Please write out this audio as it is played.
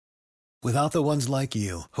Without the ones like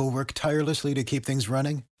you, who work tirelessly to keep things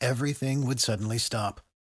running, everything would suddenly stop.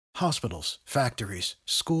 Hospitals, factories,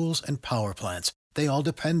 schools, and power plants, they all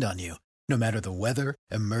depend on you. No matter the weather,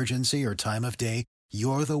 emergency, or time of day,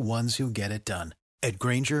 you're the ones who get it done. At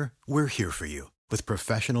Grainger, we're here for you with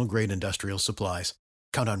professional-grade industrial supplies.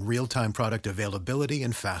 Count on real-time product availability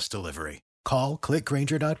and fast delivery. Call,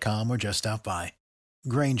 clickgrainger.com, or just stop by.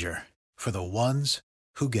 Grainger, for the ones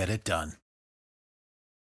who get it done.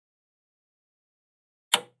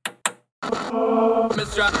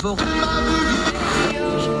 With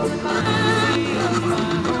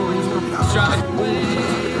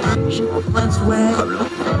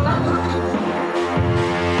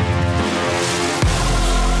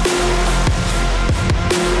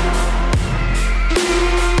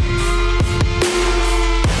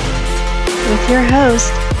your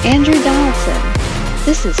host, Andrew Donaldson.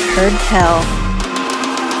 This is Heard Tell.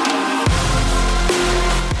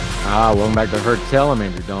 Welcome back to Heard Tell. I'm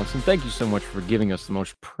Andrew Donaldson. Thank you so much for giving us the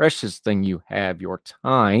most precious thing you have, your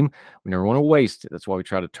time. We never want to waste it. That's why we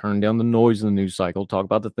try to turn down the noise in the news cycle, talk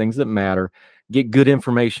about the things that matter, get good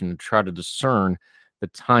information, and try to discern the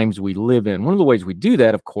times we live in. One of the ways we do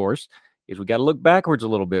that, of course, is we got to look backwards a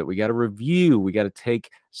little bit. We got to review. We got to take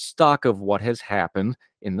stock of what has happened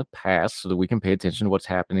in the past so that we can pay attention to what's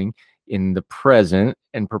happening in the present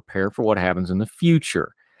and prepare for what happens in the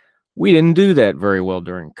future. We didn't do that very well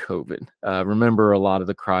during COVID. Remember a lot of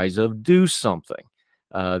the cries of do something,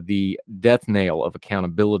 the death knell of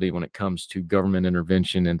accountability when it comes to government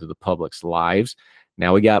intervention into the public's lives.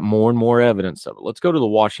 Now we got more and more evidence of it. Let's go to the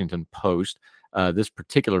Washington Post. This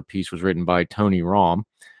particular piece was written by Tony Romm.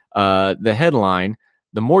 The headline,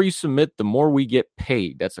 "The more you submit, the more we get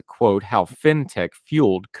paid." That's a quote, how fintech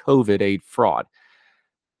fueled COVID aid fraud.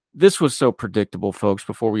 This was so predictable, folks,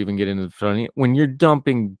 before we even get into the funny. When you're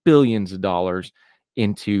dumping billions of dollars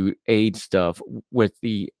into aid stuff with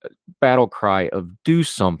the battle cry of do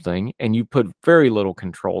something, and you put very little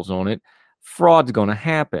controls on it, fraud's going to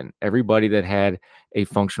happen. Everybody that had a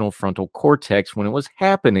functional frontal cortex when it was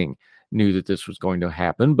happening knew that this was going to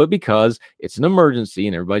happen, but because it's an emergency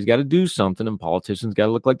and everybody's got to do something and politicians got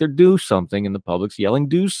to look like they're do something and the public's yelling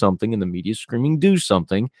do something and the media's screaming do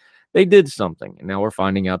something, they did something, and now we're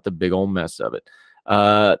finding out the big old mess of it.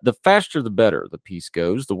 The faster, the better, the piece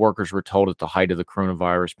goes. The workers were told at the height of the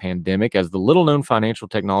coronavirus pandemic as the little-known financial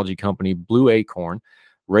technology company Blue Acorn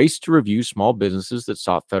raced to review small businesses that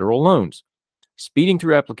sought federal loans. Speeding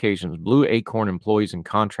through applications, Blue Acorn employees and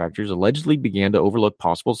contractors allegedly began to overlook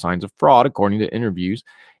possible signs of fraud, according to interviews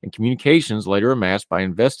and communications later amassed by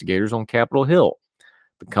investigators on Capitol Hill.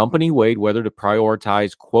 The company weighed whether to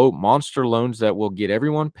prioritize, quote, monster loans that will get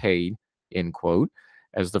everyone paid, end quote,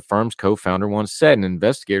 as the firm's co-founder once said. And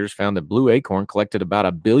investigators found that Blue Acorn collected about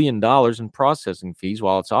 $1 billion in processing fees,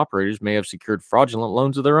 while its operators may have secured fraudulent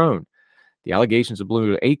loans of their own. The allegations of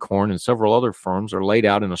Blue Acorn and several other firms are laid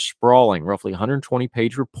out in a sprawling, roughly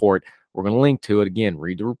 120-page report. We're going to link to it. Again,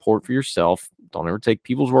 read the report for yourself. Don't ever take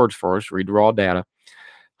people's words for us. Read the raw data.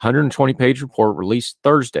 120-page report released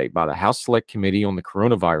Thursday by the House Select Committee on the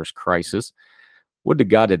Coronavirus Crisis. Would to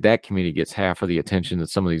God that that committee gets half of the attention that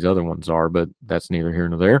some of these other ones are, but that's neither here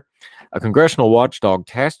nor there. A congressional watchdog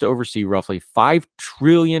tasked to oversee roughly $5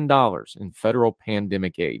 trillion in federal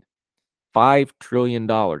pandemic aid. $5 trillion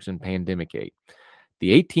in pandemic aid.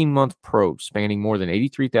 The 18-month probe, spanning more than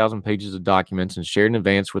 83,000 pages of documents and shared in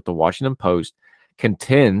advance with the Washington Post,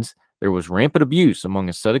 contends there was rampant abuse among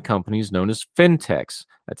a set of companies known as fintechs,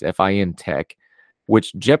 that's F-I-N tech,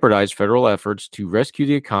 which jeopardized federal efforts to rescue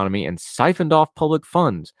the economy and siphoned off public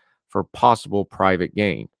funds for possible private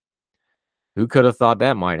gain. Who could have thought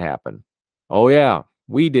that might happen? Oh yeah,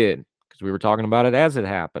 we did, because we were talking about it as it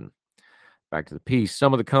happened. Back to the piece.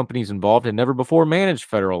 Some of the companies involved had never before managed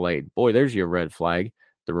federal aid. Boy, there's your red flag,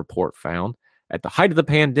 the report found. At the height of the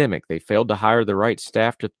pandemic, they failed to hire the right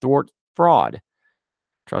staff to thwart fraud.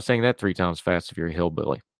 Try saying that 3 times fast if you're a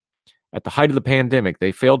hillbilly. At the height of the pandemic,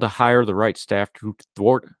 they failed to hire the right staff to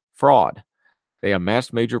thwart fraud. They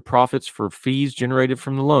amassed major profits for fees generated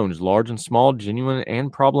from the loans, large and small, genuine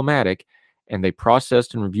and problematic, and they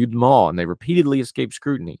processed and reviewed them all, and they repeatedly escaped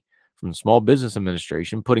scrutiny from the Small Business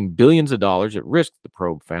Administration, putting billions of dollars at risk, the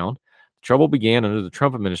probe found. The trouble began under the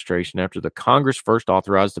Trump administration after the Congress first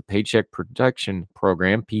authorized the Paycheck Protection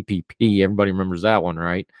Program, PPP. Everybody remembers that one,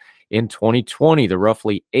 right? In 2020, the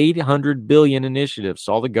roughly $800 billion initiative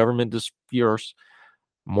saw the government disperse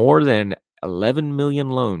more than 11 million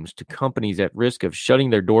loans to companies at risk of shutting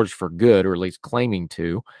their doors for good, or at least claiming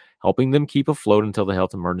to, helping them keep afloat until the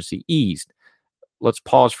health emergency eased. let's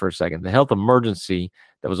pause for a second. The health emergency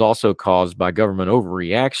that was also caused by government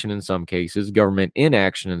overreaction in some cases, government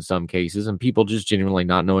inaction in some cases, and people just genuinely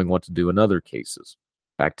not knowing what to do in other cases.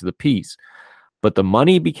 Back to the piece. But the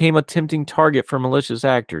money became a tempting target for malicious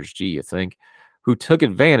actors, you think, who took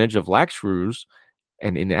advantage of lax rules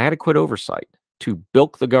and inadequate oversight to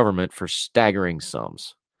bilk the government for staggering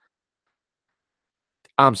sums.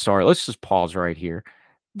 I'm sorry, let's just pause right here.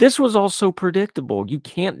 This was also predictable. You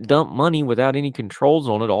can't dump money without any controls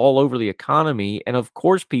on it all over the economy. And of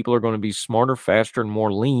course, people are going to be smarter, faster, and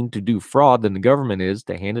more lean to do fraud than the government is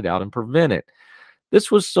to hand it out and prevent it. This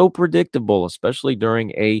was so predictable, especially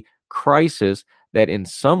during a crisis that in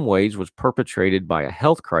some ways was perpetrated by a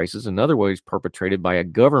health crisis, in other ways perpetrated by a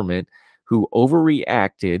government who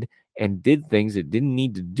overreacted and did things it didn't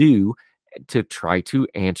need to do to try to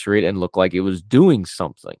answer it and look like it was doing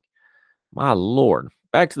something. My Lord.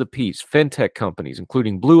 Back to the piece. Fintech companies,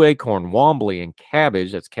 including Blue Acorn, Wombly, and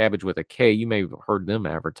Kabbage, that's Cabbage with a K, you may have heard them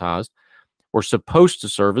advertised, were supposed to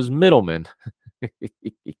serve as middlemen.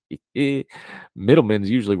 Middlemen's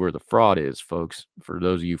usually where the fraud is, folks, for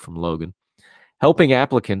those of you from Logan. Helping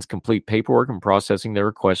applicants complete paperwork and processing their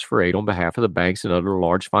requests for aid on behalf of the banks and other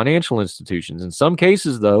large financial institutions. In some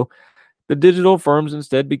cases, though, the digital firms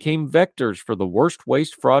instead became vectors for the worst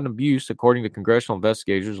waste, fraud, and abuse, according to congressional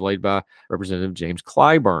investigators led by Representative James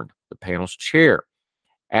Clyburn, the panel's chair.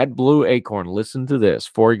 At Blue Acorn, listen to this.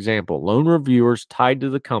 For example, loan reviewers tied to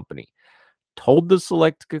the company told the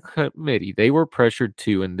select committee they were pressured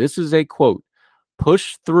to, and this is a quote,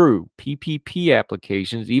 push through PPP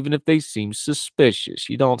applications even if they seem suspicious.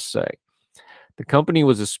 You don't say. The company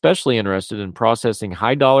was especially interested in processing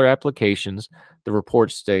high-dollar applications, the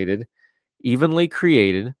report stated, evenly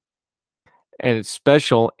created, and its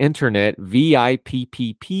special internet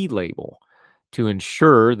VIPPP label to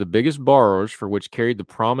ensure the biggest borrowers, for which carried the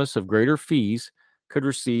promise of greater fees, could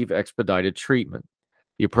receive expedited treatment.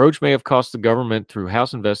 The approach may have cost the government, through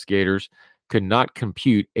House investigators, could not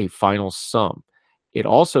compute a final sum. It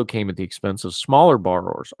also came at the expense of smaller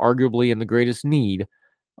borrowers, arguably in the greatest need,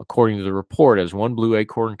 according to the report, as one Blue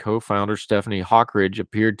Acorn co-founder, Stephanie Hawkridge,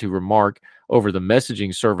 appeared to remark over the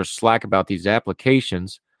messaging service Slack about these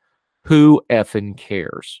applications, who effing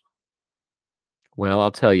cares? Well,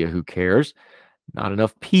 I'll tell you who cares. Not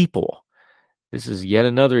enough people. This is yet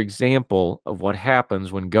another example of what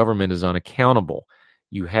happens when government is unaccountable.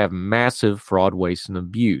 You have massive fraud, waste, and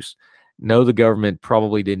abuse. No, the government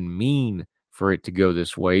probably didn't mean for it to go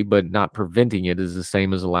this way, but not preventing it is the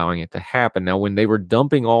same as allowing it to happen. Now, when they were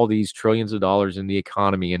dumping all these trillions of dollars in the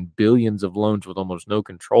economy and billions of loans with almost no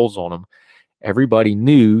controls on them, everybody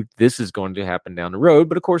knew this is going to happen down the road,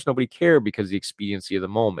 but of course nobody cared because of the expediency of the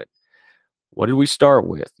moment. What did we start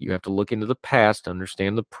with? You have to look into the past to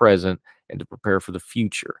understand the present and to prepare for the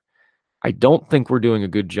future. I don't think we're doing a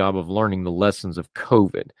good job of learning the lessons of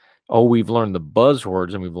COVID. Oh, we've learned the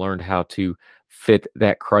buzzwords and we've learned how to fit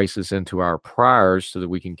that crisis into our priors so that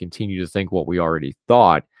we can continue to think what we already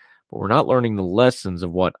thought. But we're not learning the lessons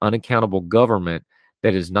of what unaccountable government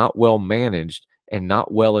that is not well managed and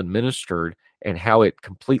not well administered, and how it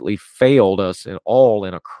completely failed us in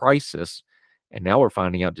a crisis. And now we're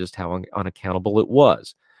finding out just how unaccountable it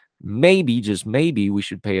was. Maybe, just maybe, we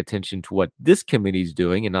should pay attention to what this committee's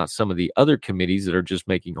doing and not some of the other committees that are just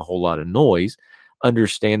making a whole lot of noise.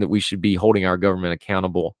 Understand that we should be holding our government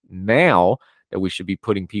accountable now, that we should be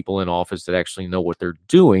putting people in office that actually know what they're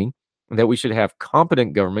doing, and that we should have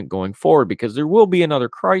competent government going forward, because there will be another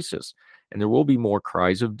crisis and there will be more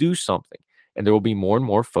cries of do something. And there will be more and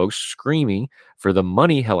more folks screaming for the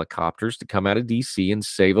money helicopters to come out of DC and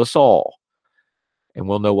save us all. And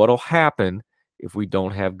we'll know what will happen if we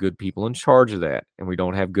don't have good people in charge of that, and we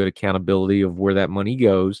don't have good accountability of where that money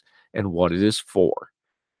goes and what it is for.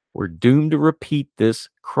 We're doomed to repeat this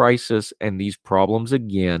crisis and these problems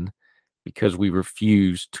again because we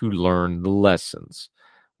refuse to learn the lessons.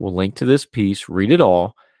 We'll link to this piece, read it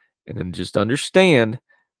all, and then just understand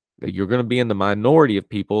that you're going to be in the minority of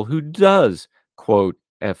people who does, quote,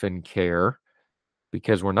 effing care,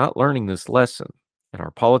 because we're not learning this lesson. And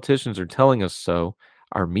our politicians are telling us so.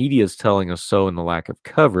 Our media is telling us so in the lack of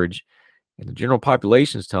coverage. And the general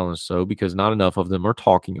population is telling us so because not enough of them are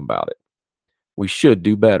talking about it. We should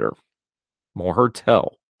do better. More Heard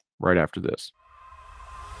Tell right after this.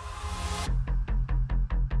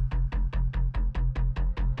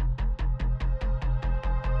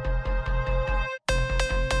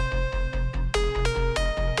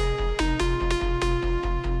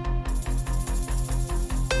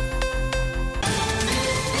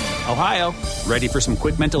 Ohio, ready for some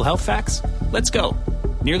quick mental health facts? Let's go.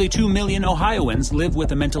 Nearly 2 million Ohioans live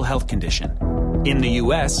with a mental health condition. In the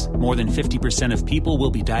U.S., more than 50% of people will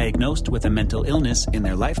be diagnosed with a mental illness in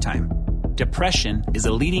their lifetime. Depression is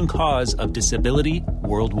a leading cause of disability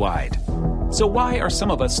worldwide. So why are some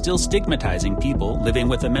of us still stigmatizing people living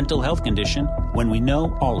with a mental health condition when we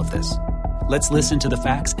know all of this? Let's listen to the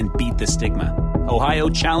facts and beat the stigma. Ohio,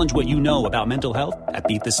 challenge what you know about mental health at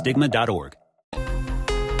beatthestigma.org.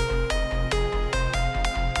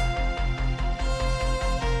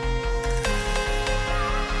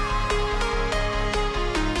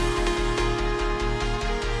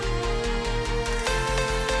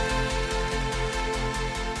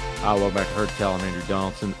 Welcome back to Heard Tell. I'm Andrew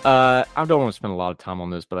Donaldson. I don't want to spend a lot of time on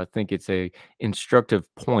this, but I think it's a instructive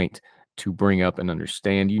point to bring up and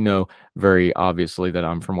understand. You know, very obviously that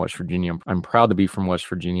I'm from West Virginia. I'm proud to be from West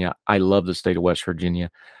Virginia. I love the state of West Virginia,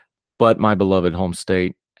 but my beloved home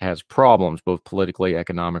state has problems, both politically,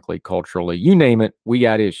 economically, culturally, you name it. We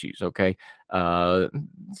got issues, okay?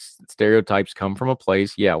 Stereotypes come from a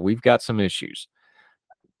place. Yeah, we've got some issues.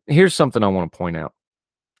 Here's something I want to point out.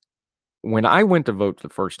 When I went to vote the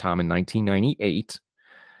first time in 1998,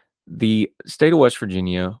 the state of West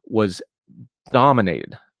Virginia was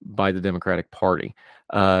dominated by the Democratic Party.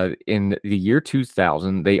 In the year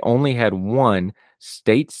 2000, they only had one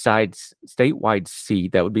statewide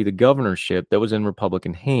seat, that would be the governorship, that was in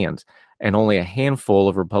Republican hands, and only a handful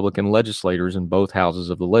of Republican legislators in both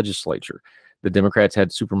houses of the legislature. The Democrats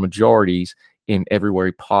had supermajorities in every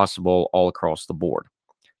way possible all across the board.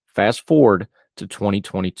 Fast forward to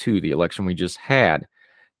 2022, the election we just had,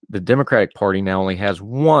 the Democratic Party now only has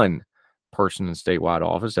one person in statewide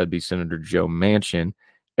office. That'd be Senator Joe Manchin.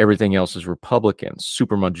 Everything else is Republicans,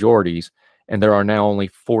 supermajorities, and there are now only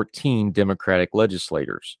 14 Democratic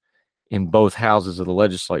legislators in both houses of the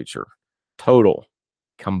legislature, total,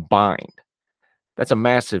 combined. That's a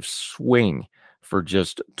massive swing for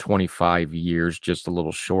just 25 years, just a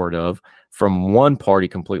little short of, from one party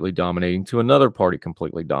completely dominating to another party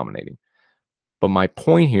completely dominating. But my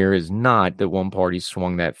point here is not that one party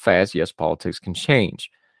swung that fast. Yes, politics can change.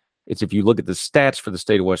 It's if you look at the stats for the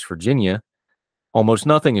state of West Virginia, almost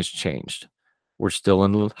nothing has changed. We're still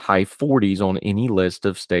in the high 40s on any list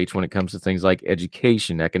of states when it comes to things like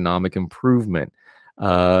education, economic improvement,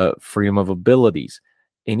 freedom of abilities.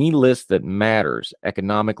 Any list that matters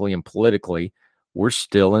economically and politically, we're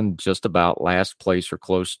still in just about last place or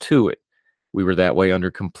close to it. We were that way under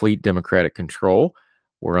complete Democratic control.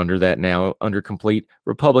 We're under that now, under complete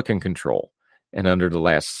Republican control. And under the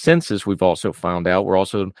last census, we've also found out we're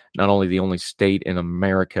also not only the only state in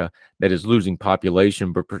America that is losing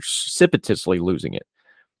population, but precipitously losing it.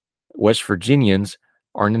 West Virginians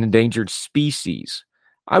are an endangered species.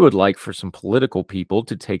 I would like for some political people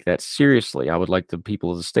to take that seriously. I would like the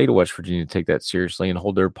people of the state of West Virginia to take that seriously and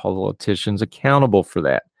hold their politicians accountable for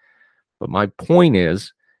that. But my point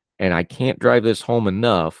is, and I can't drive this home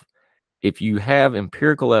enough, if you have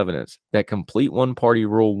empirical evidence that complete one-party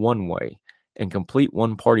rule one way and complete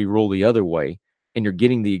one-party rule the other way, and you're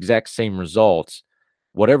getting the exact same results,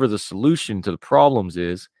 whatever the solution to the problems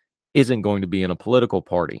isn't going to be in a political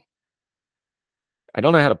party. I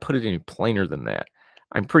don't know how to put it any plainer than that.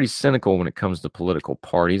 I'm pretty cynical when it comes to political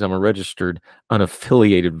parties. I'm a registered,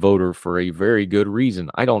 unaffiliated voter for a very good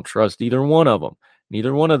reason. I don't trust either one of them.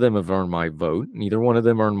 Neither one of them have earned my vote. Neither one of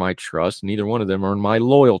them earned my trust. Neither one of them earned my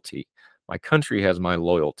loyalty. My country has my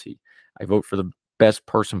loyalty. I vote for the best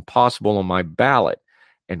person possible on my ballot.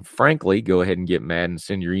 And frankly, go ahead and get mad and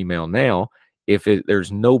send your email now. If there's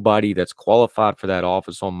nobody that's qualified for that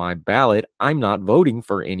office on my ballot, I'm not voting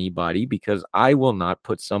for anybody because I will not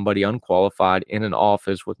put somebody unqualified in an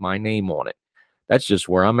office with my name on it. That's just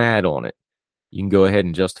where I'm at on it. You can go ahead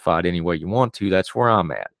and justify it any way you want to. That's where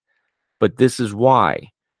I'm at. But this is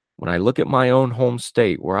why, when I look at my own home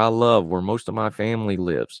state, where I love, where most of my family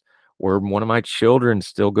lives, where one of my children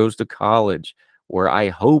still goes to college, where I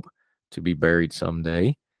hope to be buried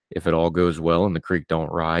someday, if it all goes well and the creek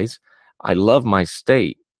don't rise. I love my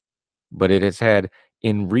state, but it has had,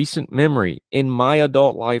 in recent memory, in my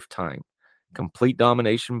adult lifetime, complete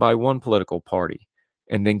domination by one political party,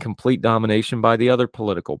 and then complete domination by the other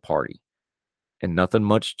political party. And nothing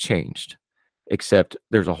much changed, except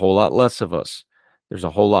there's a whole lot less of us. There's a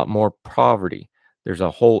whole lot more poverty. There's a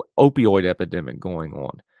whole opioid epidemic going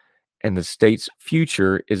on. And the state's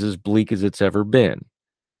future is as bleak as it's ever been.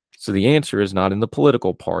 So the answer is not in the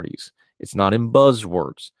political parties. It's not in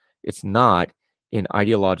buzzwords. It's not in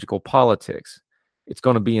ideological politics. It's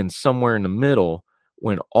going to be in somewhere in the middle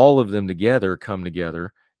when all of them together come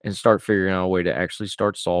together and start figuring out a way to actually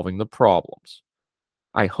start solving the problems.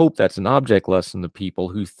 I hope that's an object lesson to people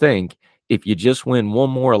who think if you just win one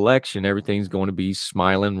more election, everything's going to be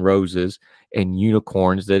smiling roses and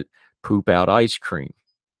unicorns that poop out ice cream.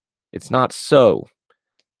 It's not so.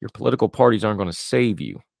 Your political parties aren't going to save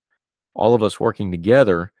you. All of us working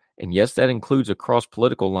together, and yes, that includes across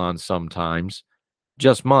political lines sometimes,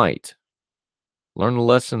 just might. Learn the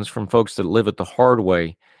lessons from folks that live it the hard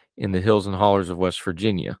way in the hills and hollers of West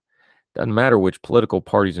Virginia. Doesn't matter which political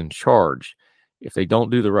party's in charge. If they don't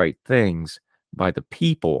do the right things by the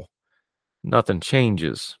people, nothing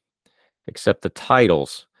changes except the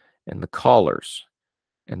titles and the collars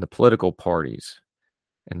and the political parties,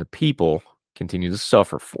 and the people continue to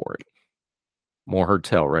suffer for it. More Heard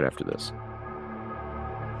Tell right after this.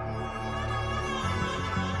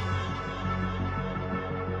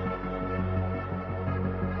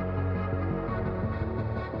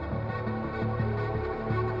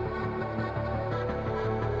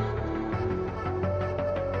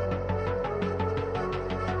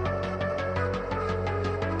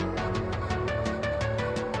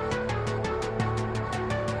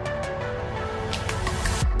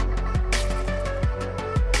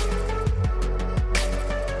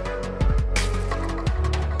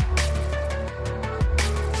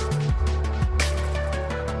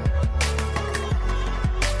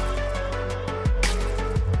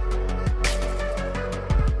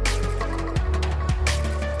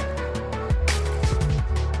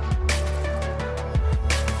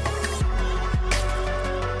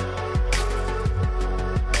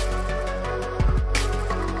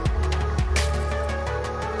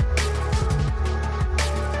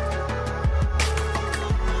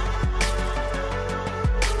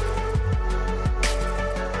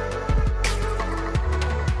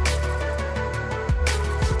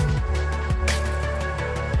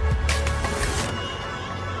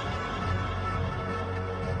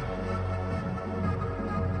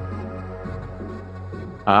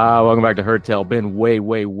 Welcome back to Heard Tell. Been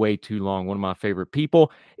way too long. One of my favorite people.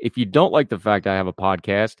 If you don't like the fact I have a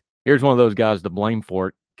podcast, here's one of those guys to blame for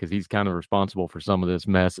it, because he's kind of responsible for some of this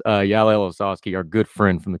mess. Yael Osowski, our good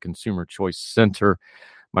friend from the Consumer Choice Center.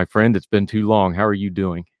 My friend, it's been too long. How are you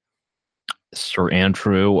doing? Sir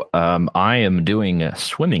Andrew, I am doing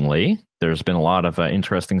swimmingly. There's been a lot of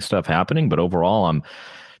interesting stuff happening, but overall, I'm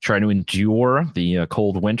trying to endure the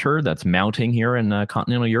cold winter that's mounting here in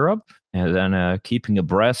continental Europe, and then keeping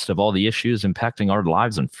abreast of all the issues impacting our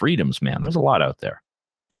lives and freedoms, man. There's a lot out there.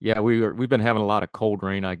 Yeah, we've been having a lot of cold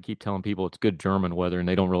rain. I keep telling people it's good German weather, and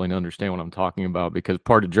they don't really understand what I'm talking about, because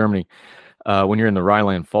part of Germany, when you're in the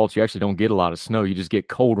Rhineland Pfalz, you actually don't get a lot of snow. You just get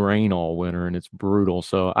cold rain all winter, and it's brutal.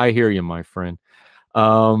 So I hear you, my friend.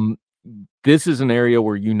 This is an area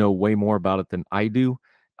where you know way more about it than I do.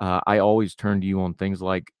 I always turn to you on things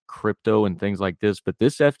like crypto and things like this, but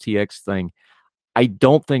this FTX thing, I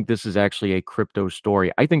don't think this is actually a crypto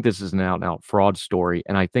story. I think this is an out-and-out fraud story,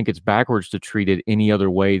 and I think it's backwards to treat it any other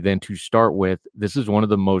way than to start with, this is one of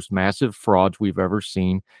the most massive frauds we've ever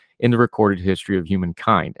seen in the recorded history of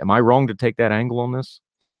humankind. Am I wrong to take that angle on this?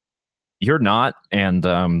 You're not, and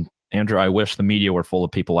Andrew, I wish the media were full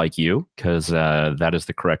of people like you, because that is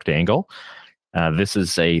the correct angle. This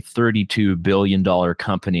is a $32 billion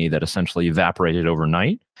company that essentially evaporated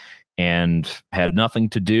overnight and had nothing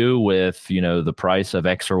to do with, the price of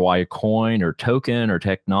X or Y coin or token or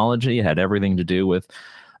technology. It had everything to do with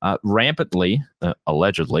rampantly,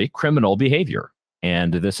 allegedly, criminal behavior.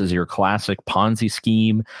 And this is your classic Ponzi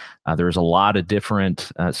scheme. There's a lot of different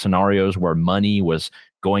scenarios where money was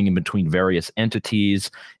going in between various entities,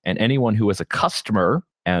 and anyone who was a customer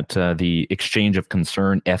at the exchange of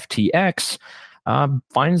concern, FTX,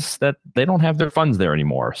 finds that they don't have their funds there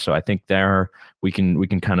anymore. So I think there we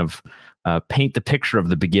can kind of paint the picture of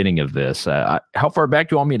the beginning of this. How far back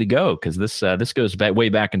do you want me to go? Because this goes way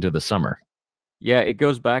back into the summer. Yeah, it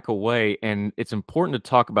goes back a way, and it's important to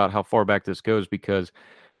talk about how far back this goes, because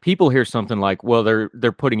people hear something like, well,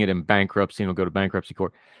 they're putting it in bankruptcy and it'll go to bankruptcy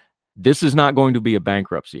court. This is not going to be a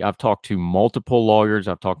bankruptcy. I've talked to multiple lawyers.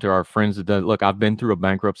 I've talked to our friends that look, I've been through a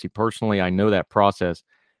bankruptcy personally. I know that process.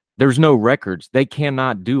 There's no records. They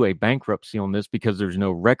cannot do a bankruptcy on this because there's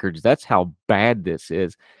no records. That's how bad this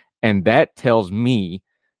is. And that tells me,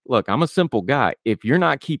 look, I'm a simple guy. If you're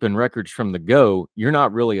not keeping records from the go, you're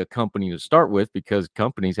not really a company to start with, because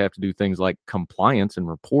companies have to do things like compliance and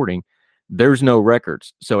reporting. There's no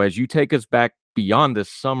records. So as you take us back beyond this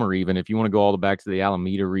summer, even if you want to go all the back to the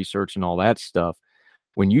Alameda research and all that stuff,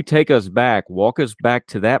 when you take us back, walk us back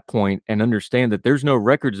to that point and understand that there's no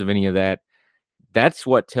records of any of that. That's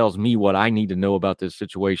what tells me what I need to know about this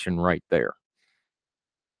situation right there.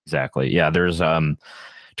 Exactly. Yeah, there's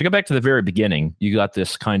to go back to the very beginning, you got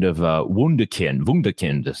this kind of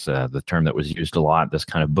Wunderkind is the term that was used a lot, this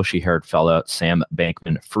kind of bushy-haired fella, Sam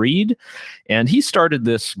Bankman-Fried, and he started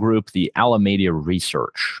this group, the Alameda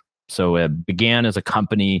Research. So it began as a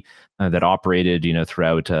company that operated,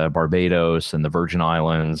 throughout Barbados and the Virgin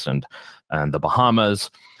Islands and the Bahamas.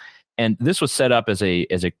 And this was set up as a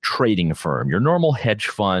trading firm. Your normal hedge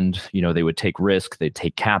fund, they would take risk, they'd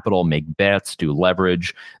take capital, make bets, do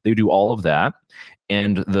leverage, they do all of that.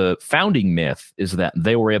 And the founding myth is that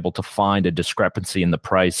they were able to find a discrepancy in the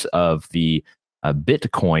price of the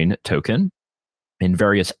Bitcoin token in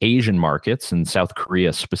various Asian markets, in South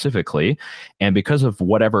Korea specifically. And because of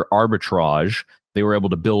whatever arbitrage, they were able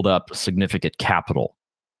to build up significant capital.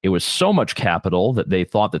 It was so much capital that they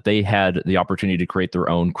thought that they had the opportunity to create their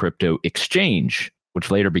own crypto exchange,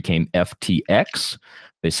 which later became FTX.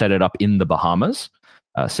 They set it up in the Bahamas.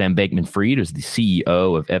 Sam Bankman-Fried, who's the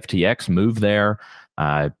CEO of FTX, moved there,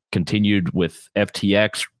 continued with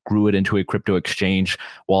FTX, grew it into a crypto exchange,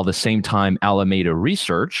 while at the same time Alameda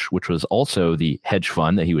Research, which was also the hedge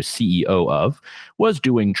fund that he was CEO of, was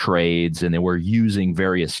doing trades, and they were using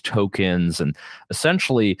various tokens. And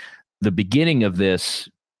essentially, the beginning of this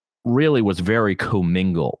really was very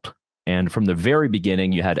commingled. And from the very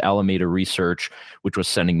beginning, you had Alameda Research, which was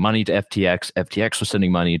sending money to FTX. FTX was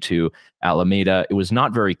sending money to Alameda. It was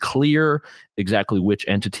not very clear exactly which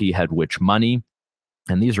entity had which money.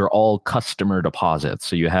 And these are all customer deposits.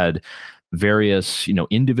 So you had various,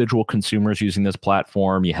 individual consumers using this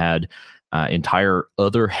platform. You had entire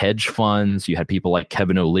other hedge funds. You had people like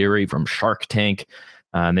Kevin O'Leary from Shark Tank.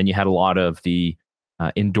 And then you had a lot of the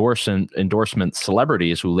endorsement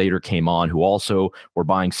celebrities who later came on, who also were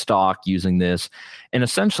buying stock using this. And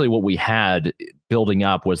essentially what we had building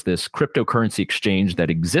up was this cryptocurrency exchange that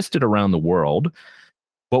existed around the world,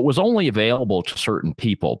 but was only available to certain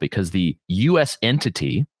people because the US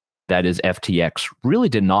entity, that is FTX, really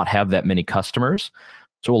did not have that many customers.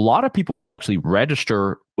 So a lot of people actually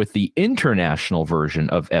register with the international version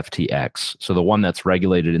of FTX, so the one that's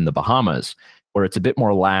regulated in the Bahamas, where it's a bit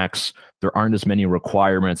more lax. There aren't as many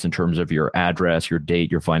requirements in terms of your address, your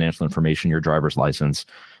date, your financial information, your driver's license.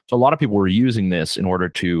 So a lot of people were using this in order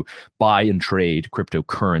to buy and trade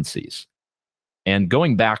cryptocurrencies. And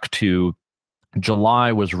going back to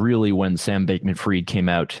July was really when Sam Bankman-Fried came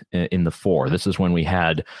out in the fore. This is when we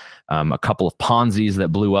had a couple of Ponzi's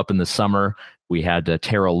that blew up in the summer. We had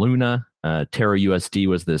Terra Luna. Terra USD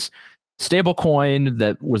was this stable coin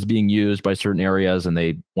that was being used by certain areas,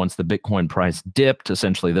 and once the Bitcoin price dipped,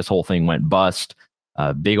 essentially this whole thing went bust.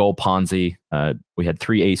 Big old Ponzi. We had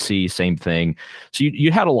 3AC, same thing. So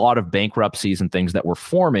you had a lot of bankruptcies and things that were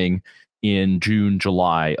forming in June,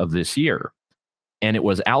 July of this year. And it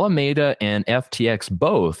was Alameda and FTX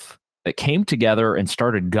both that came together and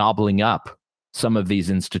started gobbling up some of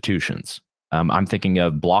these institutions. I'm thinking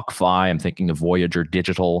of BlockFi. I'm thinking of Voyager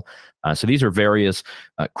Digital. So these are various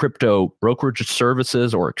crypto brokerage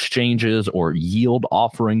services or exchanges or yield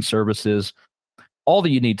offering services. All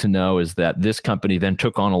that you need to know is that this company then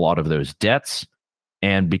took on a lot of those debts.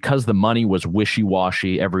 And because the money was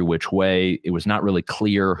wishy-washy every which way, it was not really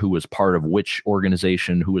clear who was part of which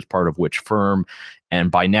organization, who was part of which firm. And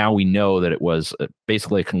by now we know that it was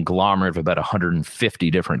basically a conglomerate of about 150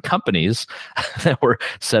 different companies that were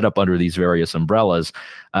set up under these various umbrellas.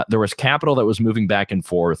 There was capital that was moving back and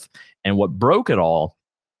forth. And what broke it all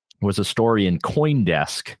was a story in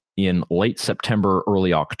CoinDesk in late September,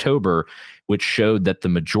 early October, which showed that the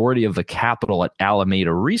majority of the capital at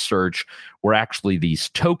Alameda Research were actually these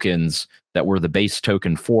tokens that were the base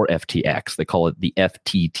token for FTX. They call it the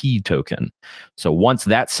FTT token. So once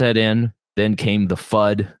that set in, then came the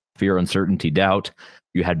FUD, fear, uncertainty, doubt.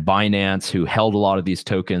 You had Binance, who held a lot of these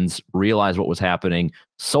tokens, realized what was happening,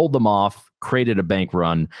 sold them off, created a bank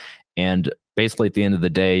run, and basically at the end of the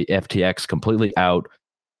day, FTX completely out.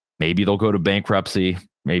 Maybe they'll go to bankruptcy.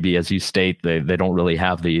 Maybe, as you state, they don't really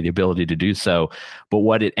have the ability to do so. But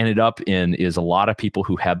what it ended up in is a lot of people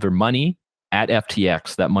who had their money at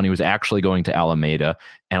FTX, that money was actually going to Alameda,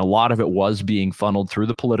 and a lot of it was being funneled through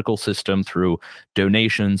the political system, through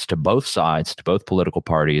donations to both sides, to both political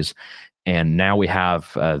parties. And now we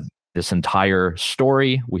have this entire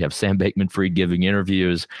story. We have Sam Bankman-Fried giving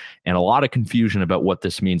interviews, and a lot of confusion about what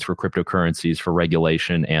this means for cryptocurrencies, for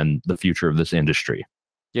regulation, and the future of this industry.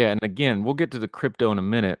 Yeah, and again, we'll get to the crypto in a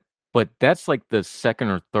minute, but that's like the second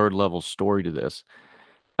or third level story to this.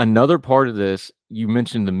 Another part of this, you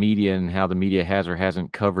mentioned the media and how the media has or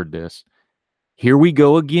hasn't covered this. Here we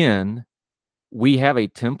go again. We have a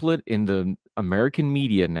template in the American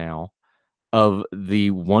media now of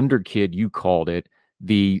the wonder kid, you called it,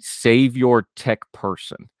 the save your tech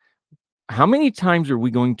person. How many times are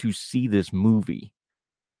we going to see this movie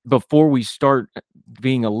before we start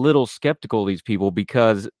being a little skeptical of these people?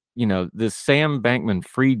 Because this Sam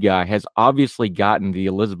Bankman-Fried guy has obviously gotten the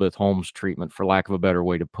Elizabeth Holmes treatment, for lack of a better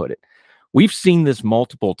way to put it. We've seen this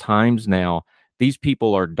multiple times now. These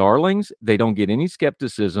people are darlings. They don't get any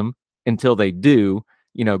skepticism until they do,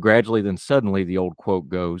 gradually, then suddenly the old quote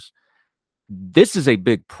goes. This is a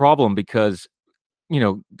big problem because,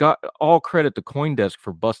 got all credit to CoinDesk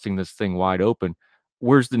for busting this thing wide open.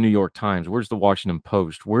 Where's the New York Times? Where's the Washington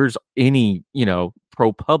Post? Where's any,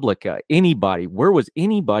 ProPublica, anybody? Where was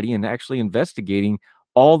anybody in actually investigating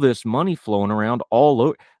all this money flowing around all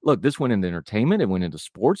over? Look, this went into entertainment. It went into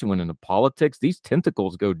sports. It went into politics. These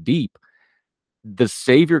tentacles go deep. The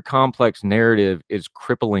savior complex narrative is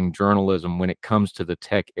crippling journalism when it comes to the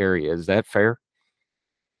tech area. Is that fair?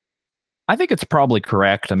 I think it's probably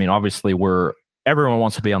correct. I mean, obviously, everyone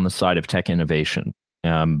wants to be on the side of tech innovation.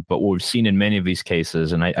 But what we've seen in many of these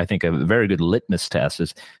cases, and I think a very good litmus test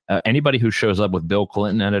is anybody who shows up with Bill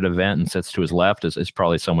Clinton at an event and sits to his left is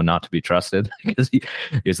probably someone not to be trusted, because he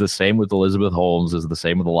is the same with Elizabeth Holmes, is the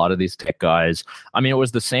same with a lot of these tech guys. I mean, it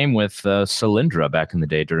was the same with Solyndra back in the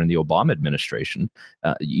day during the Obama administration.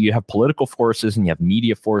 You have political forces and you have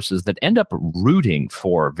media forces that end up rooting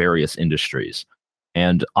for various industries.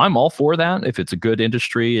 And I'm all for that. If it's a good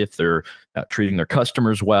industry, if they're treating their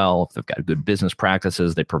customers well, if they've got good business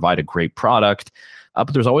practices, they provide a great product.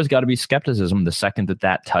 But there's always got to be skepticism the second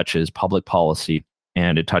that touches public policy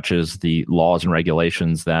and it touches the laws and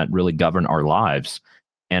regulations that really govern our lives.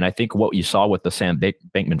 And I think what you saw with the Sam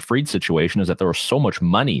Bankman-Fried situation is that there was so much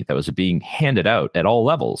money that was being handed out at all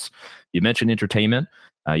levels. You mentioned entertainment.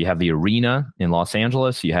 You have the Arena in Los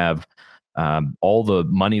Angeles. You have all the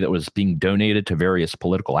money that was being donated to various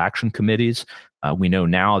political action committees. We know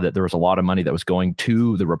now that there was a lot of money that was going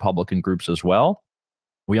to the Republican groups as well.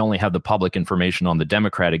 We only have the public information on the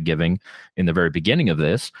Democratic giving in the very beginning of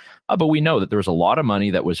this, but we know that there was a lot of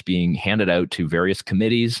money that was being handed out to various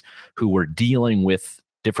committees who were dealing with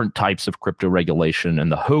different types of crypto regulation. And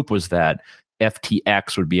the hope was that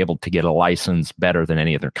FTX would be able to get a license better than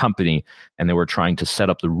any other company, and they were trying to set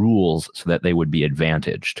up the rules so that they would be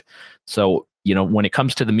advantaged. So, when it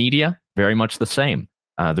comes to the media, very much the same.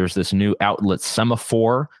 There's this new outlet,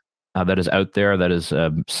 Semaphore, that is out there that is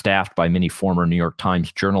staffed by many former New York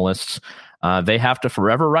Times journalists. They have to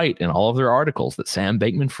forever write in all of their articles that Sam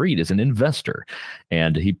Bankman-Fried is an investor,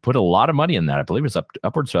 and he put a lot of money in that. I believe it's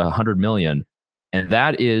upwards of $100 million. And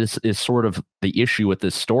that is sort of the issue with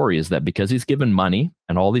this story, is that because he's given money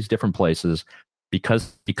in all these different places, because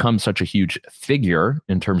he's become such a huge figure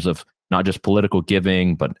in terms of not just political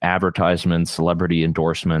giving, but advertisements, celebrity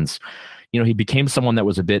endorsements, he became someone that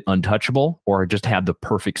was a bit untouchable, or just had the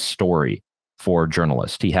perfect story for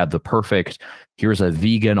journalists. He had the perfect, here's a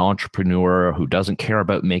vegan entrepreneur who doesn't care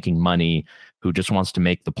about making money, who just wants to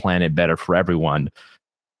make the planet better for everyone,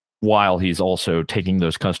 while he's also taking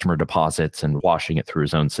those customer deposits and washing it through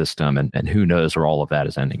his own system. And who knows where all of that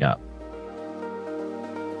is ending up.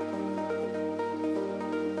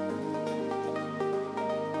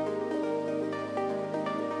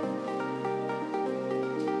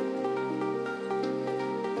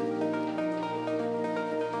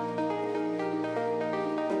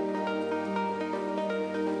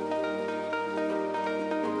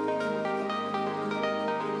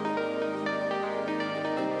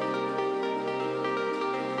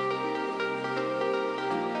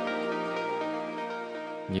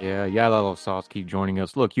 Yeah, Yala Losowski joining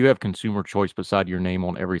us. Look, you have consumer choice beside your name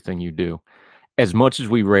on everything you do. As much as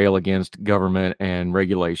we rail against government and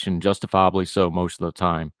regulation, justifiably so most of the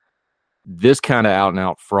time, this kind of out and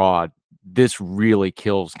out fraud, this really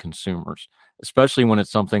kills consumers, especially when it's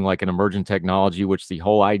something like an emergent technology, which the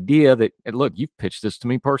whole idea that, and look, you've pitched this to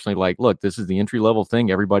me personally, like, look, this is the entry level thing.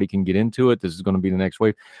 Everybody can get into it. This is going to be the next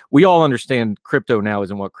wave. We all understand crypto now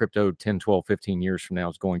isn't what crypto 10, 12, 15 years from now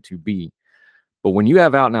is going to be. But when you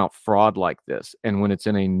have out and out fraud like this, and when it's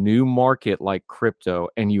in a new market like crypto,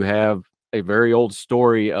 and you have a very old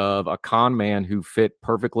story of a con man who fit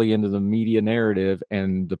perfectly into the media narrative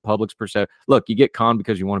and the public's perception. Look, you get conned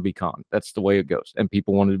because you want to be conned. That's the way it goes. And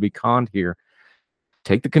people wanted to be conned here.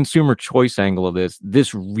 Take the consumer choice angle of this.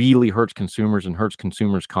 This really hurts consumers and hurts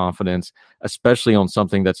consumers' confidence, especially on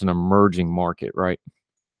something that's an emerging market, right?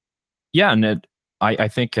 Yeah, and I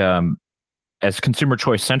think as Consumer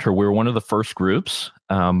Choice Center, we were one of the first groups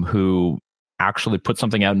who actually put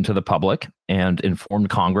something out into the public and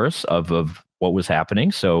informed Congress of what was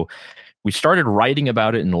happening. So we started writing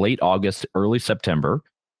about it in late August, early September,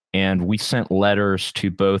 and we sent letters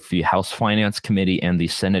to both the House Finance Committee and the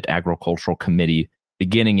Senate Agricultural Committee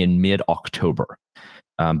beginning in mid-October.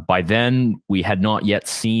 By then, we had not yet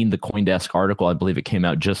seen the CoinDesk article. I believe it came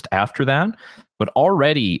out just after that. But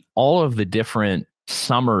already, all of the different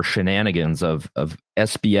summer shenanigans of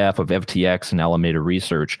SBF, of FTX, and Alameda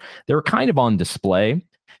Research, they were kind of on display.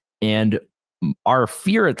 And our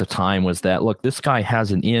fear at the time was that, look, this guy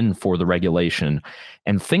has an in for the regulation,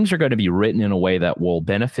 and things are going to be written in a way that will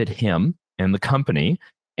benefit him and the company,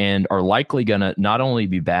 and are likely going to not only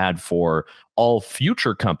be bad for all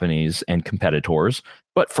future companies and competitors,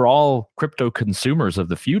 but for all crypto consumers of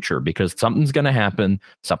the future, because something's going to happen,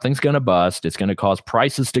 something's going to bust, it's going to cause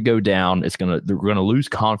prices to go down, they're going to lose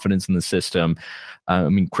confidence in the system. I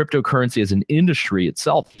mean, cryptocurrency as an industry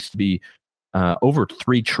itself used to be over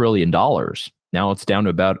 $3 trillion. Now it's down to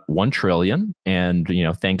about 1 trillion. And,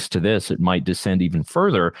 thanks to this, it might descend even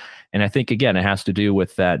further. And I think, again, it has to do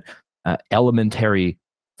with that elementary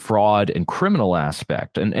fraud and criminal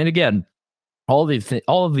aspect. And again, all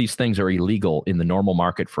of these things are illegal in the normal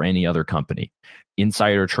market for any other company.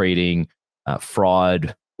 Insider trading,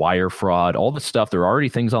 fraud, wire fraud, all this stuff. There are already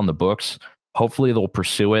things on the books. Hopefully they'll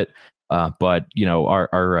pursue it. But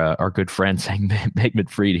our good friend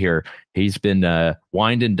Bankman-Fried here, he's been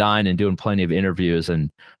wined and dined and doing plenty of interviews, and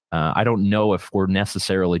I don't know if we're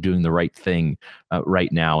necessarily doing the right thing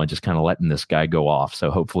right now and just kind of letting this guy go off. So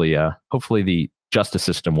hopefully the justice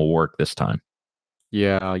system will work this time.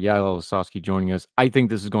 Yeah, Yael Lasowski joining us. I think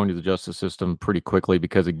this is going to the justice system pretty quickly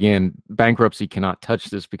because, again, bankruptcy cannot touch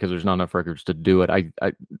this because there's not enough records to do it.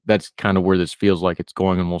 I that's kind of where this feels like it's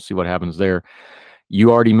going, and we'll see what happens there. You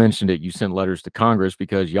already mentioned it. You sent letters to Congress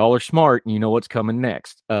because y'all are smart and you know what's coming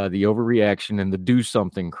next. The overreaction and the do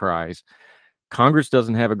something cries. Congress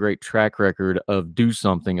doesn't have a great track record of do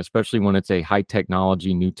something, especially when it's a high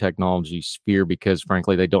technology, new technology sphere, because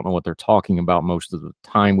frankly, they don't know what they're talking about most of the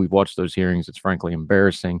time. We've watched those hearings. It's frankly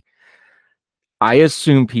embarrassing. I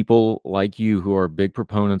assume people like you who are big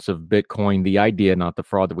proponents of Bitcoin, the idea, not the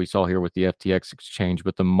fraud that we saw here with the FTX exchange,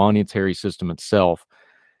 but the monetary system itself,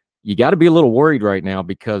 you got to be a little worried right now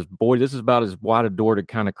because, boy, this is about as wide a door to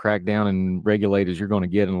kind of crack down and regulate as you're going to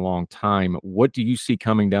get in a long time. What do you see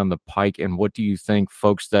coming down the pike, and what do you think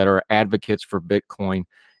folks that are advocates for Bitcoin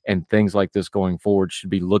and things like this going forward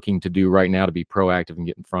should be looking to do right now to be proactive and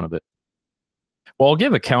get in front of it? Well, I'll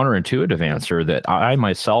give a counterintuitive answer that I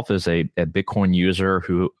myself, as a Bitcoin user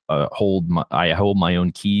who hold my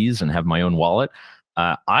own keys and have my own wallet,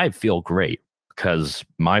 I feel great. Because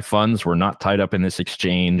my funds were not tied up in this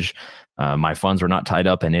exchange. My funds were not tied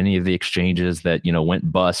up in any of the exchanges that,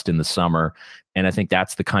 went bust in the summer. And I think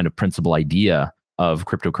that's the kind of principal idea of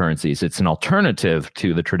cryptocurrencies. It's an alternative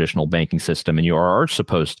to the traditional banking system, and you are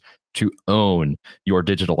supposed to own your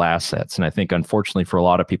digital assets. And I think, unfortunately, for a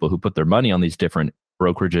lot of people who put their money on these different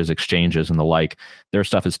brokerages, exchanges, and the like, their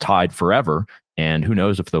stuff is tied forever. And who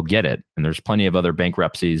knows if they'll get it. And there's plenty of other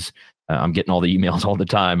bankruptcies. I'm getting all the emails all the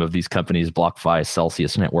time of these companies, BlockFi,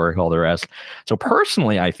 Celsius Network, all the rest. So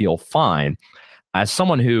personally, I feel fine. As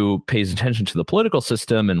someone who pays attention to the political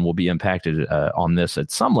system and will be impacted on this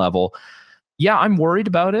at some level, yeah, I'm worried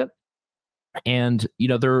about it. And,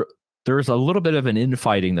 there's a little bit of an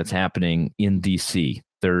infighting that's happening in D.C.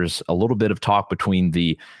 There's a little bit of talk between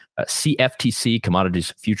the CFTC,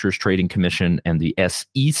 Commodities Futures Trading Commission, and the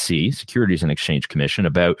SEC, Securities and Exchange Commission,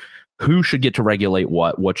 about who should get to regulate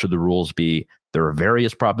what should the rules be. There are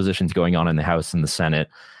various propositions going on in the House and the Senate.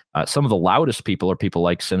 Some of the loudest people are people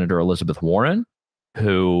like Senator Elizabeth Warren,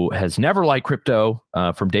 who has never liked crypto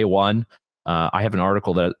from day one. I have an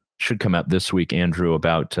article that should come out this week, Andrew,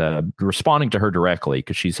 about responding to her directly,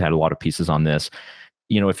 because she's had a lot of pieces on this.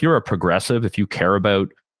 If you're a progressive, if you care about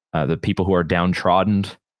the people who are downtrodden,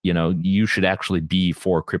 you should actually be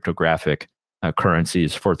for cryptographic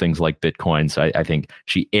currencies, for things like Bitcoins. I think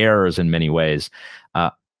she errs in many ways.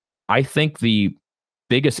 I think the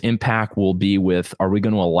biggest impact will be with, are we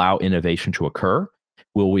going to allow innovation to occur?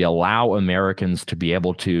 Will we allow Americans to be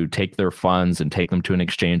able to take their funds and take them to an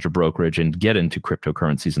exchange or brokerage and get into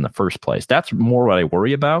cryptocurrencies in the first place? That's more what I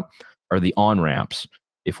worry about, are the on-ramps.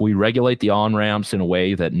 If we regulate the on-ramps in a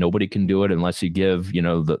way that nobody can do it unless you give,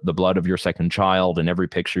 the blood of your second child and every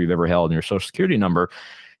picture you've ever held and your social security number,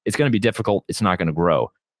 it's going to be difficult. It's not going to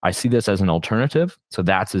grow. I see this as an alternative. So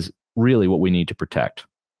that's really what we need to protect.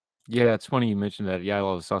 Yeah, it's funny you mentioned that.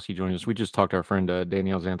 Yael Lasowski joining us. We just talked to our friend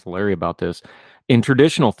Danielle Zantilleri about this. In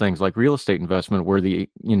traditional things like real estate investment, where the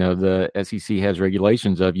SEC has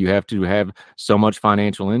regulations of you have to have so much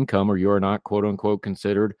financial income or you are not, quote unquote,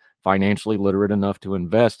 considered financially literate enough to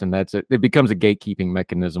invest, and that's it. It becomes a gatekeeping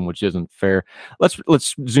mechanism, which isn't fair.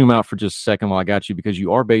 Let's zoom out for just a second while I got you, because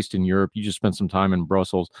you are based in Europe. You just spent some time in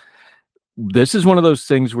Brussels. This is one of those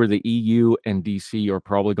things where the EU and DC are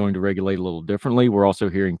probably going to regulate a little differently. We're also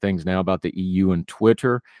hearing things now about the EU and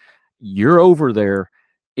Twitter. You're over there.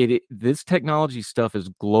 this technology stuff is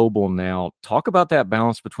global now. Talk about that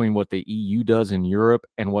balance between what the EU does in Europe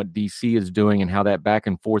and what DC is doing, and how that back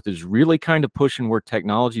and forth is really kind of pushing where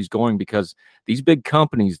technology is going, because these big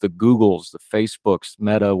companies, the Googles, the Facebooks,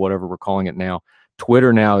 Meta, whatever we're calling it now,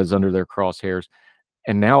 Twitter now is under their crosshairs.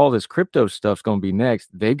 And now all this crypto stuff's going to be next.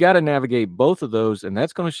 They've got to navigate both of those, and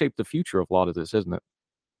that's going to shape the future of a lot of this, isn't it?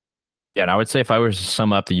 Yeah, and I would say if I was to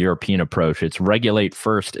sum up the European approach, it's regulate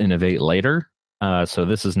first, innovate later. So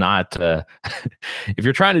this is not, if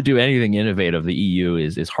you're trying to do anything innovative, the EU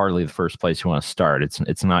is hardly the first place you want to start.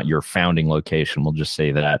 It's not your founding location. We'll just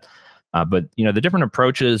say that. But the different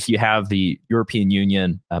approaches, you have the European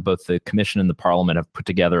Union, both the Commission and the Parliament have put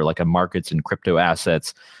together like a markets and crypto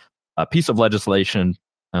assets piece of legislation.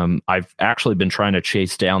 I've actually been trying to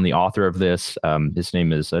chase down the author of this. His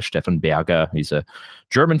name is Stefan Berger. He's a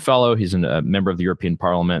German fellow. He's a member of the European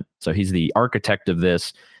Parliament. So he's the architect of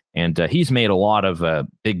this. And he's made a lot of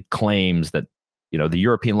big claims that, the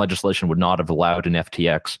European legislation would not have allowed an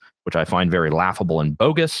FTX, which I find very laughable and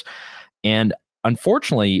bogus. And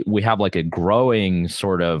unfortunately, we have like a growing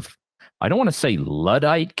sort of, I don't want to say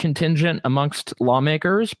Luddite contingent amongst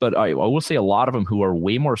lawmakers, but I will say a lot of them who are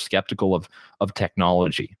way more skeptical of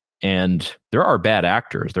technology. And there are bad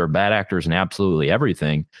actors. There are bad actors in absolutely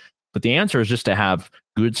everything. But the answer is just to have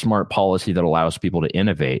good, smart policy that allows people to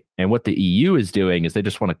innovate. And what the EU is doing is they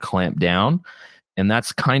just want to clamp down. And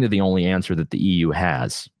that's kind of the only answer that the EU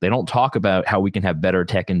has. They don't talk about how we can have better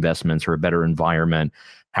tech investments or a better environment.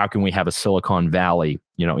 How can we have a Silicon Valley,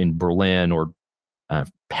 in Berlin or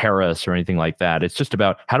Paris or anything like that? It's just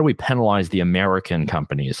about how do we penalize the American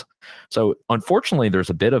companies? So unfortunately, there's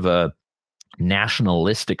a bit of a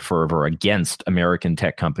nationalistic fervor against American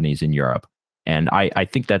tech companies in Europe. And I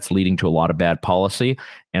think that's leading to a lot of bad policy.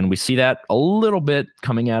 And we see that a little bit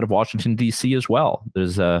coming out of Washington, D.C. as well.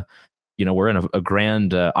 There's we're in a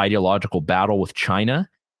grand ideological battle with China,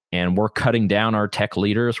 and we're cutting down our tech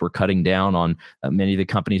leaders. We're cutting down on many of the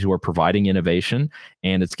companies who are providing innovation,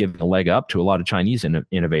 and it's giving a leg up to a lot of Chinese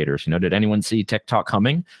innovators. Did anyone see TikTok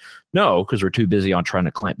coming? No, because we're too busy on trying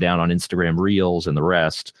to clamp down on Instagram Reels and the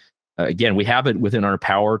rest. Again, we have it within our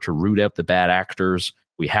power to root out the bad actors.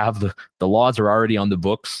 We have the laws are already on the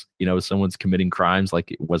books. Someone's committing crimes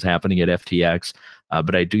like it was happening at FTX.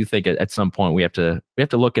 But I do think at some point we have to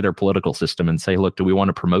look at our political system and say, look, do we want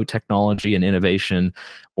to promote technology and innovation,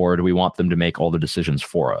 or do we want them to make all the decisions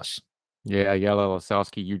for us? Yeah, Yael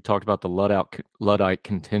Lasowski, you talked about the Luddite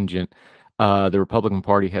contingent. The Republican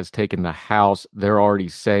Party has taken the House. They're already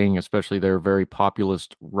saying, especially their very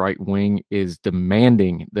populist right wing, is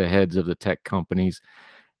demanding the heads of the tech companies.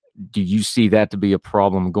 Do you see that to be a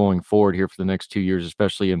problem going forward here for the next 2 years,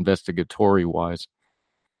 especially investigatory wise?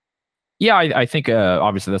 Yeah, I think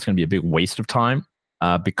obviously that's going to be a big waste of time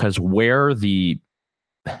because where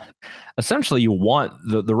essentially you want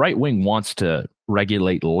the right wing wants to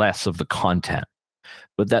regulate less of the content.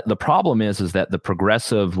 But that the problem is that the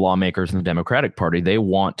progressive lawmakers in the Democratic Party, they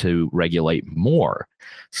want to regulate more.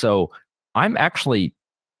 So I'm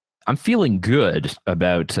feeling good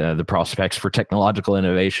about the prospects for technological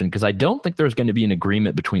innovation, because I don't think there's going to be an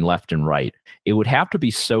agreement between left and right. It would have to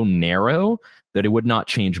be so narrow that it would not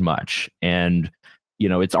change much. And,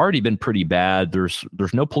 it's already been pretty bad. There's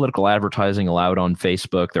no political advertising allowed on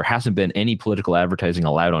Facebook. There hasn't been any political advertising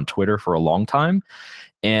allowed on Twitter for a long time.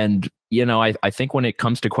 And, I think when it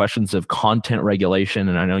comes to questions of content regulation,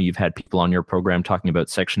 and I know you've had people on your program talking about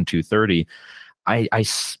Section 230, I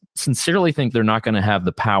sincerely think they're not going to have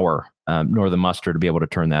the power nor the muster to be able to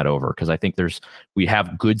turn that over, because I think we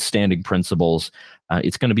have good standing principles.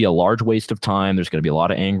 It's going to be a large waste of time. There's going to be a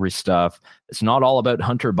lot of angry stuff. It's not all about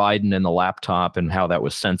Hunter Biden and the laptop and how that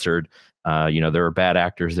was censored. There are bad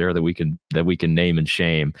actors there that we can name and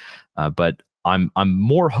shame. But I'm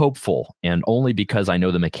more hopeful, and only because I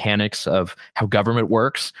know the mechanics of how government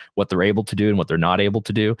works, what they're able to do and what they're not able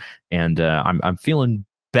to do. And I'm feeling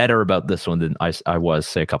better about this one than I was,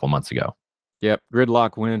 say, a couple months ago. Yep,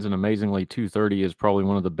 gridlock wins, and amazingly, 230 is probably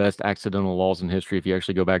one of the best accidental laws in history. If you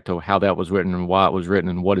actually go back to how that was written and why it was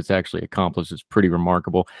written and what it's actually accomplished, it's pretty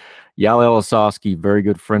remarkable. Yael Lasowski, very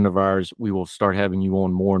good friend of ours. We will start having you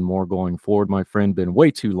on more and more going forward, my friend. Been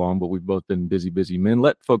way too long, but we've both been busy men.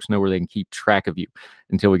 Let folks know where they can keep track of you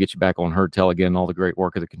until we get you back on Heard Tell again, all the great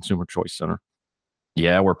work of the Consumer Choice Center.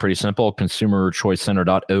 Yeah, we're pretty simple.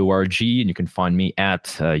 ConsumerChoiceCenter.org, and you can find me at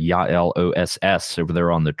Yael OSS over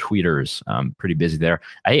there on the tweeters. I'm pretty busy there.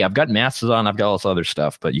 Hey, I've got Mastodon, I've got all this other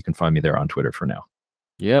stuff, but you can find me there on Twitter for now.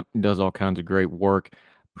 Yep, he does all kinds of great work.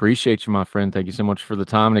 Appreciate you, my friend. Thank you so much for the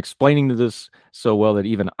time and explaining to this so well that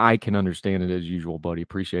even I can understand it as usual, buddy.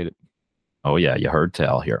 Appreciate it. Oh yeah, you heard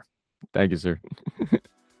tell here. Thank you, sir.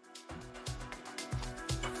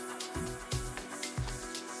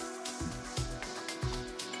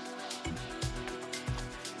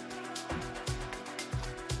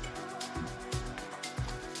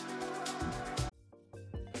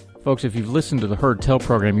 Folks, if you've listened to the Heard Tell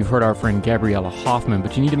program, you've heard our friend Gabriella Hoffman,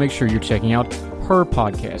 but you need to make sure you're checking out her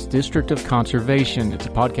podcast, District of Conservation. It's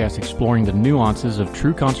a podcast exploring the nuances of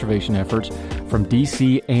true conservation efforts from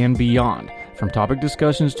DC and beyond. From topic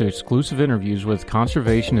discussions to exclusive interviews with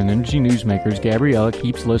conservation and energy newsmakers, Gabriella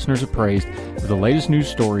keeps listeners appraised of the latest news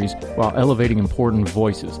stories while elevating important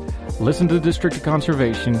voices. Listen to the District of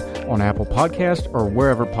Conservation on Apple Podcasts or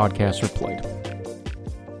wherever podcasts are played.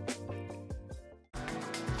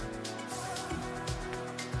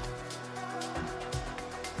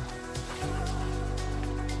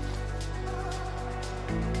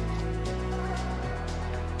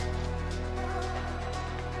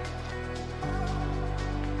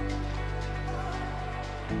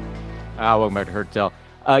 Welcome back to Heard Tell.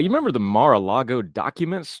 You remember the Mar-a-Lago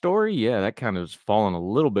documents story? Yeah, that kind of has fallen a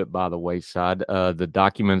little bit by the wayside. The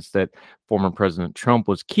documents that former President Trump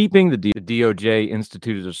was keeping, the DOJ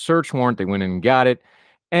instituted a search warrant. They went in and got it,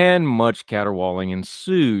 and much caterwauling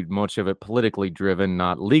ensued, much of it politically driven,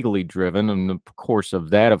 not legally driven. And in the course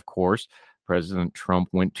of that, of course, President Trump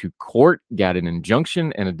went to court, got an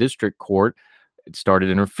injunction, and a district court it started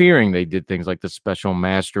interfering. They did things like the special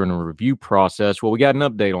master and a review process. Well, we got an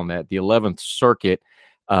update on that. The 11th Circuit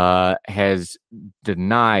has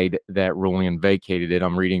denied that ruling and vacated it.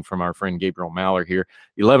 I'm reading from our friend Gabriel Maller here.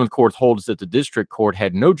 The 11th Court holds that the district court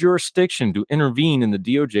had no jurisdiction to intervene in the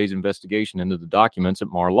DOJ's investigation into the documents at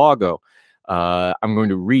Mar-a-Lago. I'm going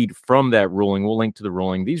to read from that ruling. We'll link to the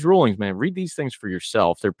ruling. These rulings, man, read these things for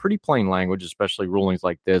yourself. They're pretty plain language, especially rulings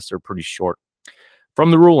like this. They're pretty short. From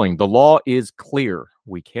the ruling, the law is clear.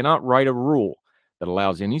 We cannot write a rule that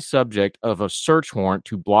allows any subject of a search warrant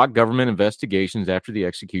to block government investigations after the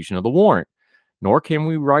execution of the warrant, nor can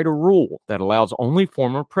we write a rule that allows only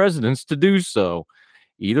former presidents to do so.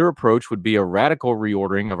 Either approach would be a radical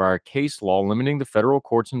reordering of our case law limiting the federal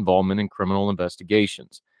court's involvement in criminal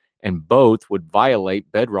investigations, and both would violate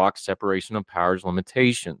bedrock separation of powers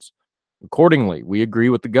limitations. Accordingly, we agree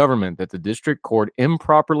with the government that the district court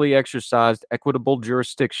improperly exercised equitable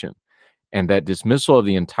jurisdiction and that dismissal of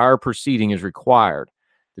the entire proceeding is required.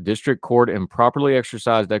 The district court improperly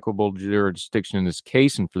exercised equitable jurisdiction in this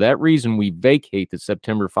case, and for that reason, we vacate the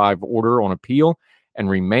September 5 order on appeal and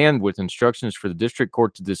remand with instructions for the district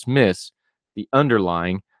court to dismiss the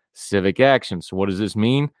underlying civic action. So what does this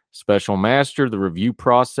mean? Special master, the review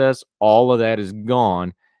process, all of that is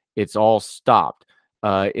gone. It's all stopped.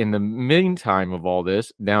 In the meantime of all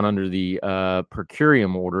this, down under the per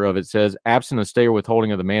curiam order of it says, absent a stay or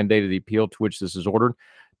withholding of the mandate of the appeal to which this is ordered,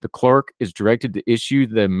 the clerk is directed to issue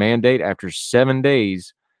the mandate after 7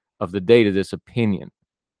 days of the date of this opinion.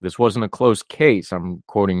 This wasn't a close case. I'm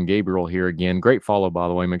quoting Gabriel here again. Great follow, by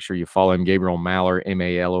the way. Make sure you follow him, Gabriel Maller,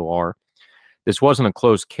 M-A-L-O-R. This wasn't a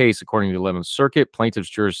close case, according to the 11th Circuit. Plaintiff's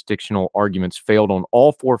jurisdictional arguments failed on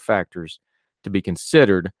all four factors to be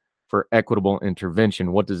considered for equitable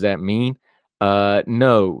intervention. What does that mean?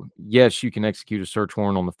 No. Yes, you can execute a search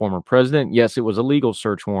warrant on the former president. Yes, it was a legal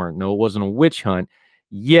search warrant. No, it wasn't a witch hunt.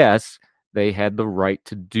 Yes, they had the right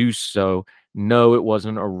to do so. No, it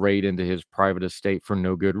wasn't a raid into his private estate for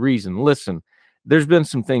no good reason. Listen, there's been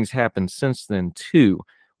some things happen since then, too.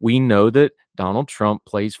 We know that Donald Trump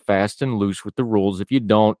plays fast and loose with the rules. If you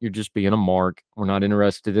don't, you're just being a mark. We're not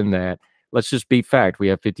interested in that. Let's just be fact. We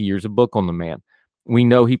have 50 years of book on the man. We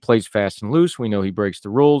know he plays fast and loose. We know he breaks the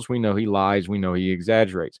rules. We know he lies. We know he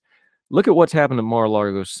exaggerates. Look at what's happened at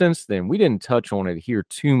Mar-a-Lago since then. We didn't touch on it here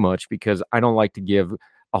too much because I don't like to give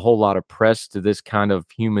a whole lot of press to this kind of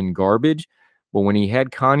human garbage. But when he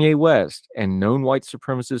had Kanye West and known white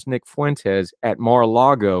supremacist Nick Fuentes at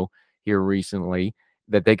Mar-a-Lago here recently,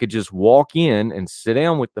 that they could just walk in and sit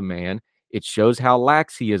down with the man, it shows how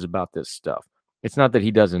lax he is about this stuff. It's not that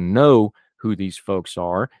he doesn't know who these folks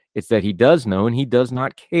are. It's that he does know and he does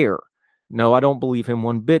not care. No, I don't believe him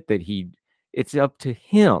one bit that it's up to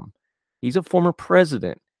him. He's a former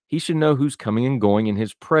president. He should know who's coming and going in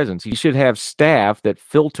his presence. He should have staff that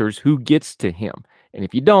filters who gets to him. And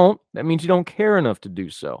if you don't, that means you don't care enough to do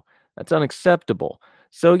so. That's unacceptable.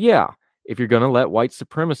 So yeah, if you're going to let white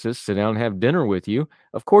supremacists sit down and have dinner with you,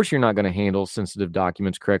 of course you're not going to handle sensitive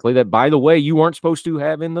documents correctly that, by the way, you weren't supposed to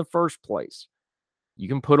have in the first place. You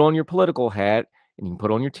can put on your political hat and you can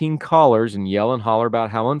put on your team collars and yell and holler about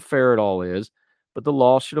how unfair it all is, but the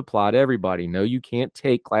law should apply to everybody. No, you can't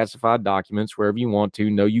take classified documents wherever you want to.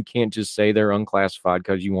 No, you can't just say they're unclassified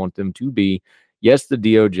because you want them to be. Yes, the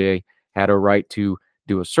DOJ had a right to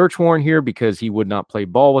do a search warrant here because he would not play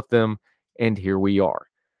ball with them, and here we are.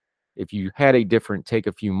 If you had a different take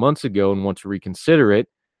a few months ago and want to reconsider it,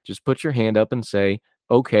 just put your hand up and say,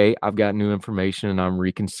 okay, I've got new information and I'm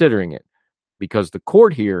reconsidering it. Because the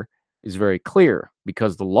court here is very clear.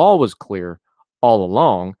 Because the law was clear all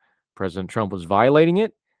along, President Trump was violating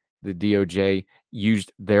it. The DOJ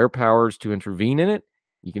used their powers to intervene in it.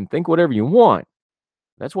 You can think whatever you want.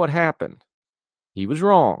 That's what happened. He was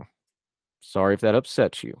wrong. Sorry if that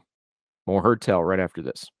upsets you. More Heard Tell right after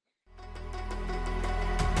this.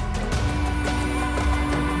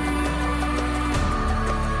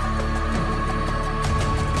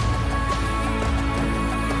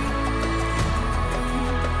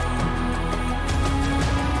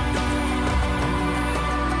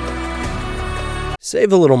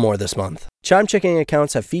 Save a little more this month. Chime checking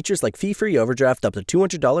accounts have features like fee-free overdraft up to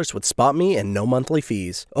 $200 with SpotMe and no monthly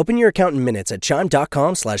fees. Open your account in minutes at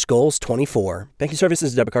chime.com/goals24. Banking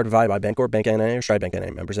services, debit card provided by Bancorp, Bank NA, or Stride Bank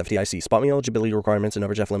NA. Members FDIC. SpotMe eligibility requirements and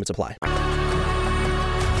overdraft limits apply.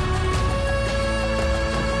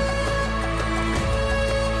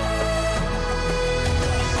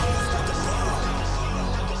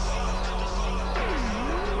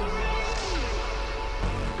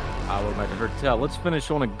 Welcome back to Heard Tell. Let's finish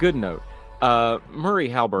on a good note. Murray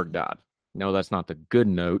Halberg died. No, that's not the good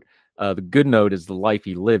note. The good note is the life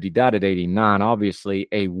he lived. He died at 89. Obviously,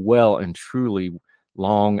 a well and truly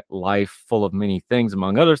long life full of many things.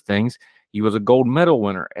 Among other things, he was a gold medal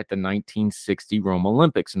winner at the 1960 Rome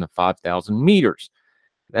Olympics in the 5,000 meters.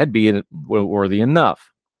 That'd be worthy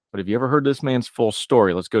enough. But have you ever heard this man's full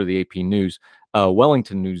story? Let's go to the AP News.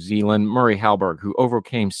 Wellington, New Zealand, Murray Halberg, who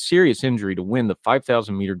overcame serious injury to win the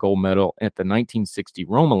 5,000-meter gold medal at the 1960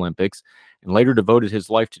 Rome Olympics and later devoted his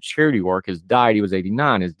life to charity work, has died. He was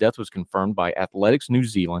 89. His death was confirmed by Athletics New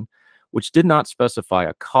Zealand, which did not specify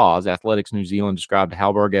a cause. Athletics New Zealand described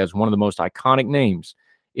Halberg as one of the most iconic names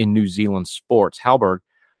in New Zealand sports. Halberg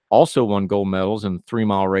also won gold medals in the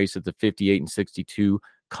 3-mile race at the 58 and 62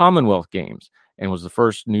 Commonwealth Games and was the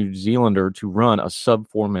first New Zealander to run a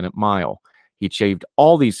sub-4-minute mile. He achieved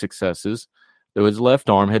all these successes, though his left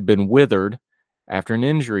arm had been withered after an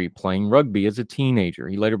injury playing rugby as a teenager.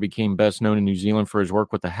 He later became best known in New Zealand for his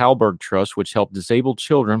work with the Halberg Trust, which helped disabled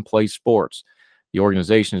children play sports. The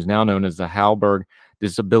organization is now known as the Halberg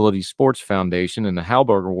Disability Sports Foundation, and the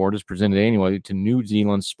Halberg Award is presented annually to New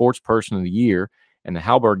Zealand's Sports Person of the Year, and the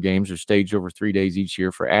Halberg Games are staged over 3 days each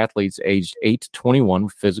year for athletes aged 8 to 21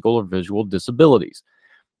 with physical or visual disabilities.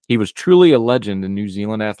 He was truly a legend in New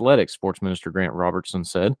Zealand athletics, Sports Minister Grant Robertson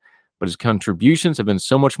said, but his contributions have been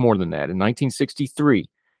so much more than that. In 1963,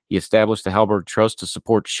 he established the Halberg Trust to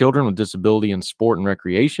support children with disability in sport and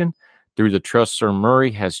recreation. Through the trust, Sir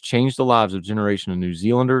Murray has changed the lives of a generation of New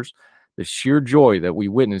Zealanders. The sheer joy that we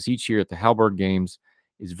witness each year at the Halberg Games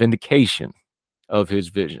is vindication of his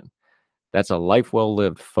vision. That's a life well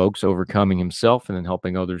lived, folks, overcoming himself and then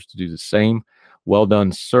helping others to do the same. Well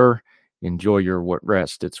done, sir. Enjoy your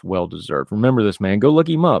rest. It's well deserved. Remember this, man. Go look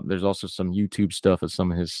him up. There's also some YouTube stuff of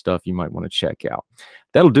some of his stuff you might want to check out.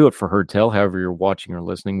 That'll do it for Heard Tell. However you're watching or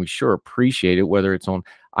listening, we sure appreciate it, whether it's on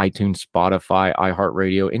iTunes, Spotify,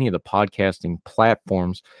 iHeartRadio, any of the podcasting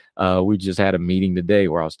platforms. We just had a meeting today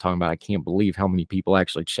where I was talking about I can't believe how many people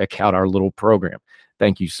actually check out our little program.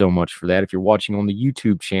 Thank you so much for that. If you're watching on the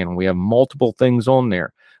YouTube channel, we have multiple things on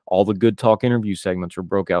there. All the Good Talk interview segments are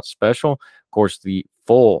broke out special. Of course, the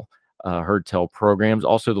full Heard Tell programs,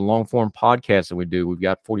 also the long form podcasts that we do. We've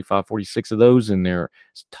got 45, 46 of those in there.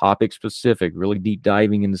 It's topic specific, really deep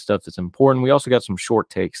diving into stuff that's important. We also got some short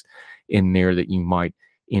takes in there that you might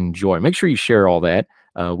enjoy. Make sure you share all that.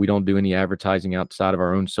 We don't do any advertising outside of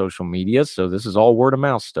our own social media, so this is all word of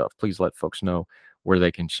mouth stuff. Please let folks know where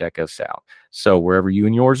they can check us out. So wherever you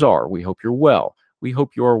and yours are, we hope you're well. We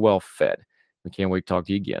hope you're well fed. We can't wait to talk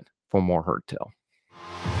to you again for more Heard Tell.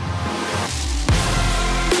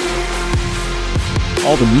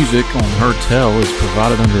 All the music on Heard Tell is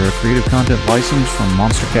provided under a Creative Content license from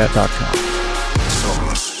monstercat.com.